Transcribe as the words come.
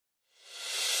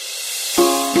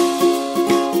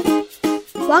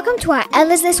Welcome to our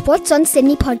Ella's List What's On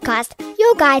Sydney podcast,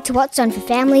 your guide to what's on for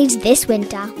families this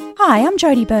winter. Hi, I'm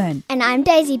Jodie Byrne. And I'm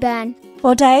Daisy Byrne.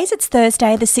 Well, Days, it's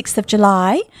Thursday, the 6th of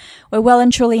July. We're well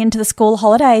and truly into the school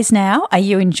holidays now. Are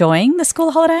you enjoying the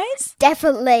school holidays?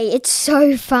 Definitely. It's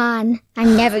so fun.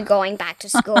 I'm never going back to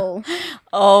school.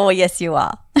 Oh, yes, you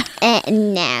are.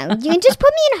 No. You can just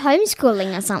put me in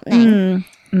homeschooling or something.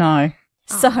 No.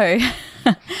 Oh. So,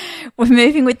 we're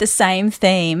moving with the same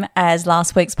theme as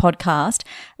last week's podcast.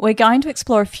 We're going to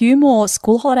explore a few more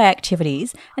school holiday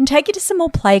activities and take you to some more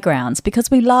playgrounds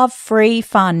because we love free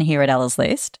fun here at Ella's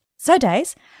List. So,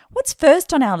 Days, what's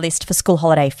first on our list for school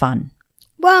holiday fun?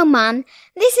 Well, Mum,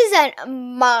 this isn't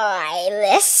my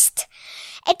list.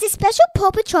 It's a special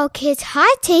Paw Patrol Kids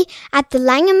high tea at the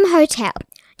Langham Hotel.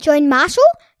 Join Marshall,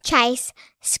 Chase,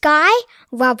 Sky,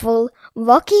 Rubble,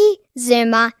 Rocky,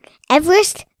 Zuma,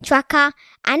 Everest, Trucker,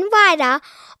 and Ryder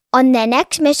on their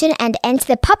next mission and enter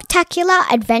the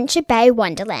Puptacular Adventure Bay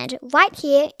Wonderland right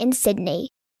here in Sydney.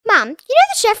 Mum, you know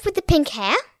the chef with the pink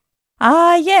hair?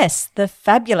 Ah, yes, the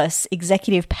fabulous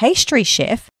executive pastry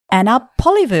chef, Anna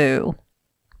Polivu.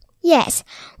 Yes,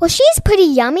 well, she's put a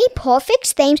yummy Paw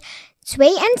Fix themed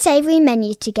sweet and savoury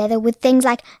menu together with things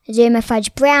like Zuma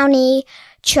Fudge Brownie,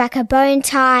 Tracker Bone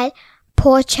Tart,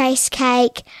 Paw Chase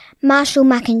Cake, Marshall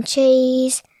Mac and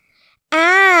Cheese,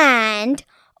 and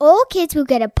all kids will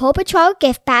get a Paw Patrol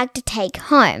gift bag to take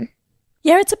home.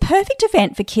 Yeah, it's a perfect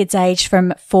event for kids aged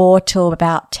from 4 to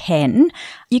about 10.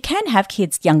 You can have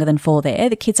kids younger than 4 there.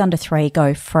 The kids under 3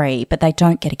 go free, but they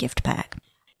don't get a gift bag.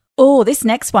 Oh, this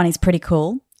next one is pretty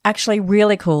cool. Actually,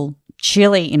 really cool.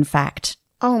 Chilly, in fact.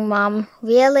 Oh, Mum,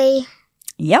 really?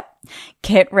 Yep.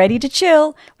 Get ready to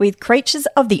chill with Creatures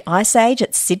of the Ice Age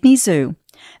at Sydney Zoo.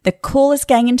 The coolest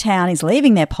gang in town is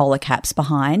leaving their polar caps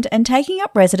behind and taking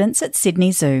up residence at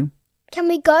Sydney Zoo. Can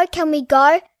we go? Can we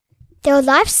go? There are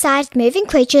life-sized moving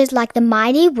creatures like the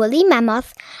mighty woolly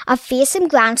mammoth, a fearsome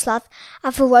ground sloth,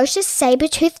 a ferocious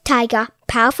saber-toothed tiger,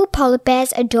 powerful polar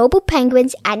bears, adorable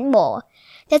penguins, and more.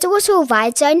 There's also a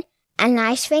ride zone, an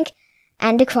ice rink,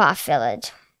 and a craft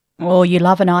village. Oh, you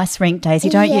love an ice rink, Daisy,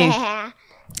 don't you? Yeah.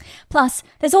 Plus,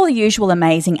 there's all the usual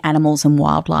amazing animals and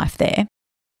wildlife there.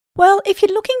 Well, if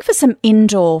you're looking for some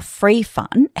indoor free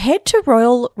fun, head to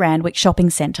Royal Randwick Shopping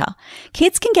Centre.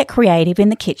 Kids can get creative in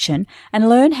the kitchen and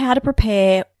learn how to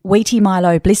prepare Wheaty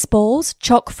Milo bliss balls,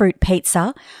 choc fruit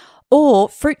pizza, or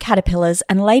fruit caterpillars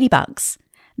and ladybugs.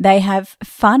 They have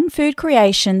fun food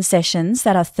creation sessions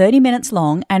that are 30 minutes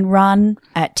long and run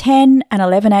at 10 and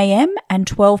 11 a.m. and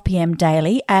 12 p.m.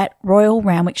 daily at Royal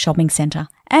Randwick Shopping Centre.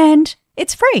 And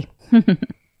it's free.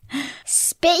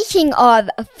 Speaking of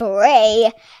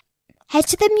free, head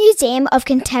to the Museum of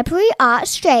Contemporary Art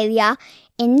Australia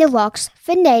in the Rocks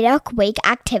for NAIDOC Week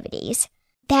activities.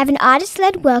 They have an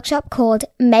artist-led workshop called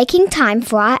Making Time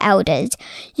for Our Elders.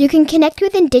 You can connect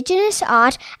with Indigenous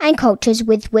art and cultures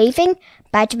with weaving,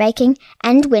 badge making,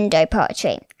 and window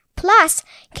poetry. Plus,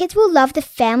 kids will love the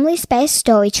Family Space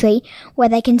Story Tree, where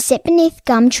they can sit beneath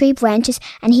gum tree branches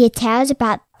and hear tales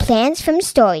about plants from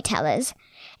storytellers.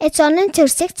 It's on until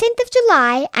 16th of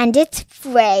July and it's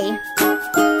free.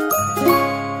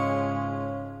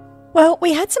 Well,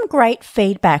 we had some great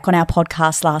feedback on our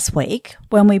podcast last week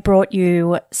when we brought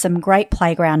you some great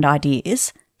playground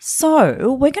ideas.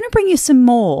 So we're going to bring you some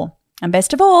more. And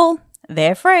best of all,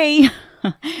 they're free.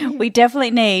 We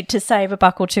definitely need to save a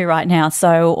buck or two right now.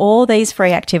 So all these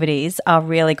free activities are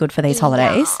really good for these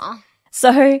holidays. Yeah.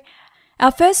 So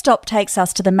our first stop takes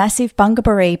us to the massive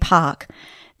Bungaburee Park.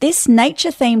 This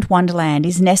nature-themed wonderland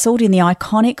is nestled in the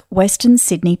iconic Western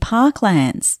Sydney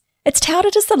parklands. It's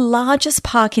touted as the largest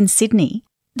park in Sydney.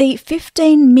 The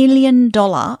 $15 million,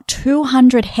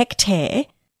 200-hectare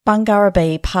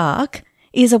Bungarabee Park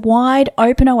is a wide,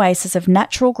 open oasis of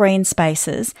natural green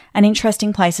spaces and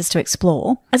interesting places to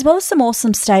explore, as well as some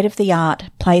awesome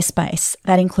state-of-the-art play space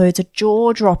that includes a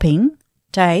jaw-dropping,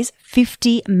 Days,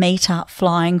 50-metre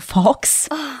flying fox.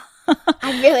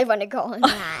 I really want to go on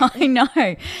that. I know.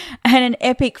 And an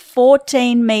epic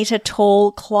 14-metre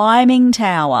tall climbing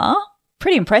tower.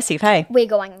 Pretty impressive, hey? We're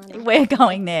going on that. We're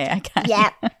going there, okay.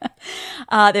 Yeah.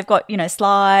 They've got,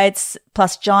 slides,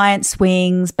 plus giant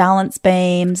swings, balance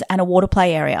beams, and a water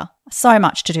play area. So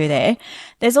much to do there.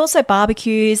 There's also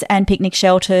barbecues and picnic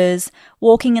shelters,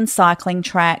 walking and cycling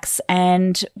tracks,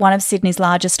 and one of Sydney's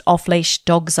largest off-leash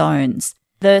dog zones.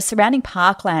 The surrounding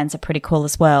parklands are pretty cool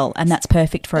as well, and that's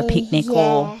perfect for a picnic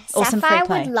or some free Sapphire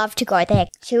play. would love to go there.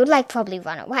 She would probably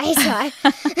run away, so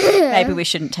Maybe we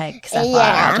shouldn't take Sapphire,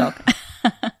 our dog.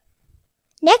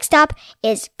 Next up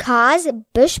is Carr's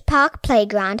Bush Park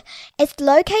Playground. It's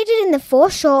located in the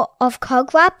foreshore of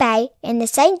Cogra Bay in the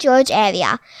St. George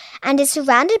area and is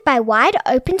surrounded by wide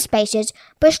open spaces,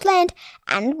 bushland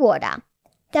and water.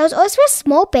 There is also a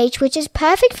small beach which is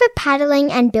perfect for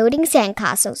paddling and building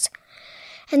sandcastles.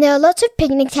 And there are lots of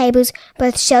picnic tables,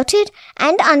 both sheltered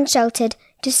and unsheltered,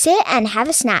 to sit and have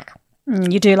a snack.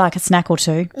 You do like a snack or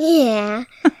two. Yeah.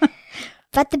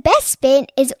 But the best bit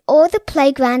is all the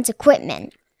playground's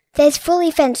equipment. There's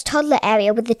fully fenced toddler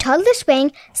area with the toddler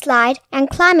swing, slide, and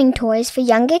climbing toys for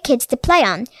younger kids to play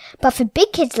on. But for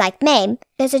big kids like me,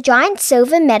 there's a giant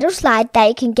silver metal slide that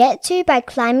you can get to by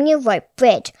climbing a rope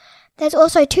bridge. There's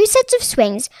also 2 sets of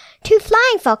swings, 2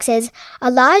 flying foxes, a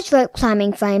large rope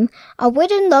climbing frame, a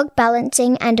wooden log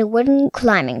balancing, and a wooden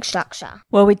climbing structure.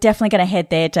 Well, we're definitely going to head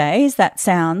there, Days. That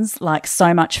sounds like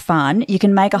so much fun. You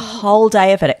can make a whole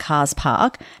day of it at Carr's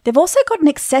Park. They've also got an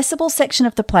accessible section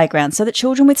of the playground so that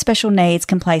children with special needs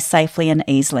can play safely and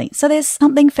easily. So there's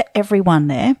something for everyone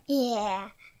there. Yeah.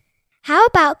 How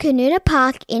about Canuna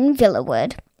Park in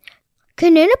Villawood?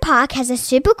 Canuna Park has a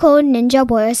super cool Ninja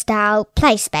Warrior style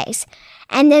play space,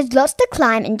 and there's lots to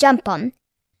climb and jump on.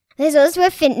 There's also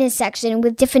a fitness section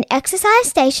with different exercise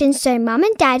stations so mum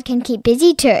and dad can keep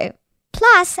busy too.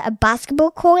 Plus a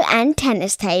basketball court and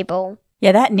tennis table.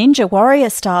 Yeah, that Ninja Warrior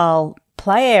style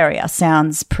play area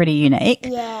sounds pretty unique.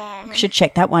 Yeah. We should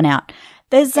check that one out.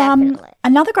 There's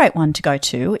another great one to go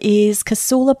to is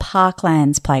Casula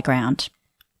Parklands Playground.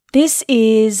 This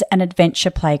is an adventure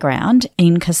playground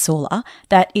in Casula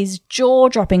that is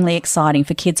jaw-droppingly exciting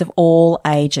for kids of all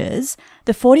ages.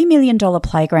 The $40 million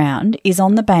playground is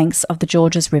on the banks of the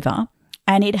Georges River,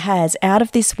 and it has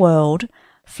out-of-this-world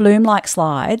flume-like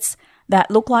slides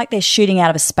that look like they're shooting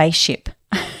out of a spaceship.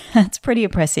 That's pretty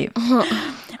impressive.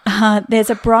 There's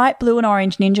a bright blue and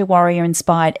orange Ninja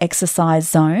Warrior-inspired exercise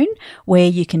zone where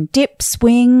you can dip,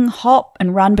 swing, hop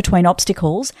and run between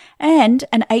obstacles, and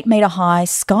an 8-metre high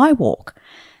skywalk.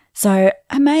 So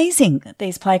amazing,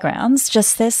 these playgrounds.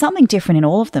 Just there's something different in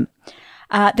all of them.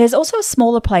 There's also a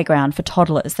smaller playground for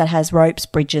toddlers that has ropes,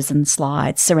 bridges and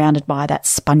slides surrounded by that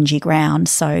spongy ground,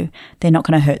 so they're not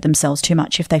going to hurt themselves too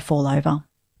much if they fall over.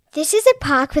 This is a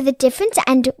park with a difference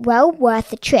and well worth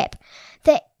the trip.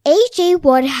 The A.G.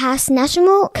 Waterhouse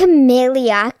National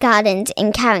Camellia Gardens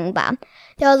in Caringbah.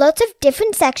 There are lots of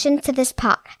different sections to this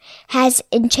park. It has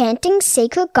enchanting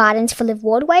secret gardens full of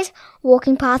waterways,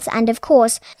 walking paths, and of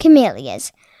course,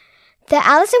 camellias. The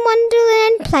Alice in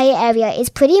Wonderland play area is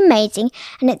pretty amazing,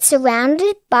 and it's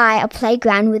surrounded by a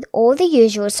playground with all the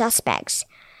usual suspects.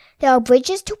 There are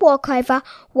bridges to walk over,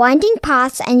 winding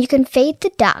paths, and you can feed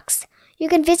the ducks. You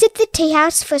can visit the tea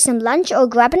house for some lunch or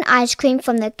grab an ice cream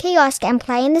from the kiosk and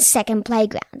play in the second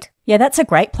playground. Yeah, that's a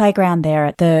great playground there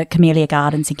at the Camellia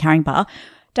Gardens in Caringbah.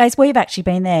 Days, we've actually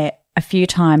been there a few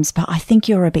times, but I think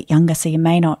you're a bit younger, so you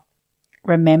may not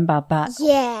remember. But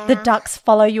yeah, the ducks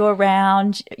follow you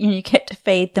around. You get to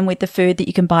feed them with the food that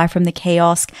you can buy from the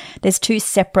kiosk. There's 2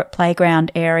 separate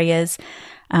playground areas.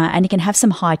 And you can have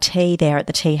some high tea there at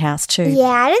the tea house too. Yeah,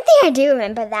 I don't think I do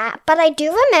remember that, but I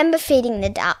do remember feeding the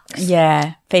ducks.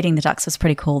 Yeah, feeding the ducks was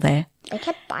pretty cool there. They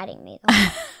kept biting me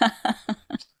though.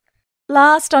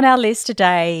 Last on our list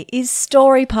today is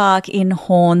Story Park in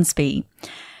Hornsby.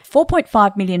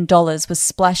 $4.5 million was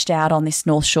splashed out on this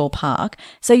North Shore park,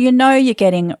 so you know you're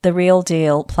getting the real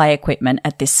deal play equipment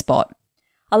at this spot.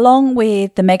 Along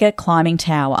with the mega climbing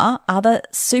tower, other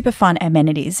super fun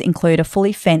amenities include a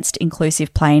fully fenced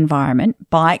inclusive play environment,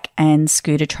 bike and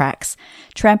scooter tracks,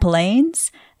 trampolines,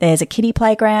 there's a kiddie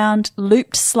playground,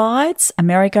 looped slides, a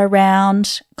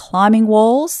merry-go-round, climbing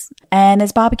walls, and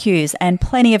there's barbecues and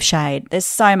plenty of shade. There's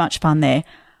so much fun there.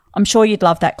 I'm sure you'd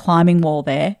love that climbing wall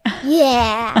there.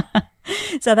 Yeah.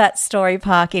 So that's Story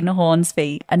Park in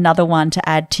Hornsby, another one to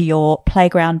add to your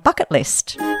playground bucket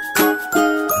list.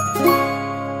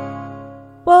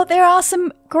 Well, there are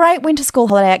some great winter school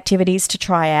holiday activities to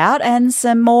try out and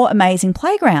some more amazing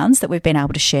playgrounds that we've been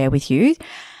able to share with you.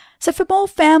 So for more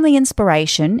family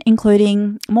inspiration,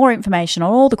 including more information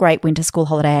on all the great winter school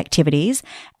holiday activities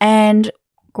and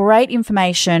great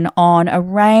information on a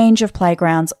range of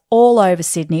playgrounds all over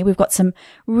Sydney, we've got some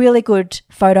really good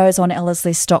photos on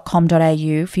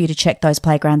ellaslist.com.au for you to check those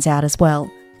playgrounds out as well.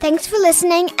 Thanks for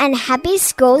listening and happy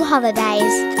school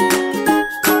holidays.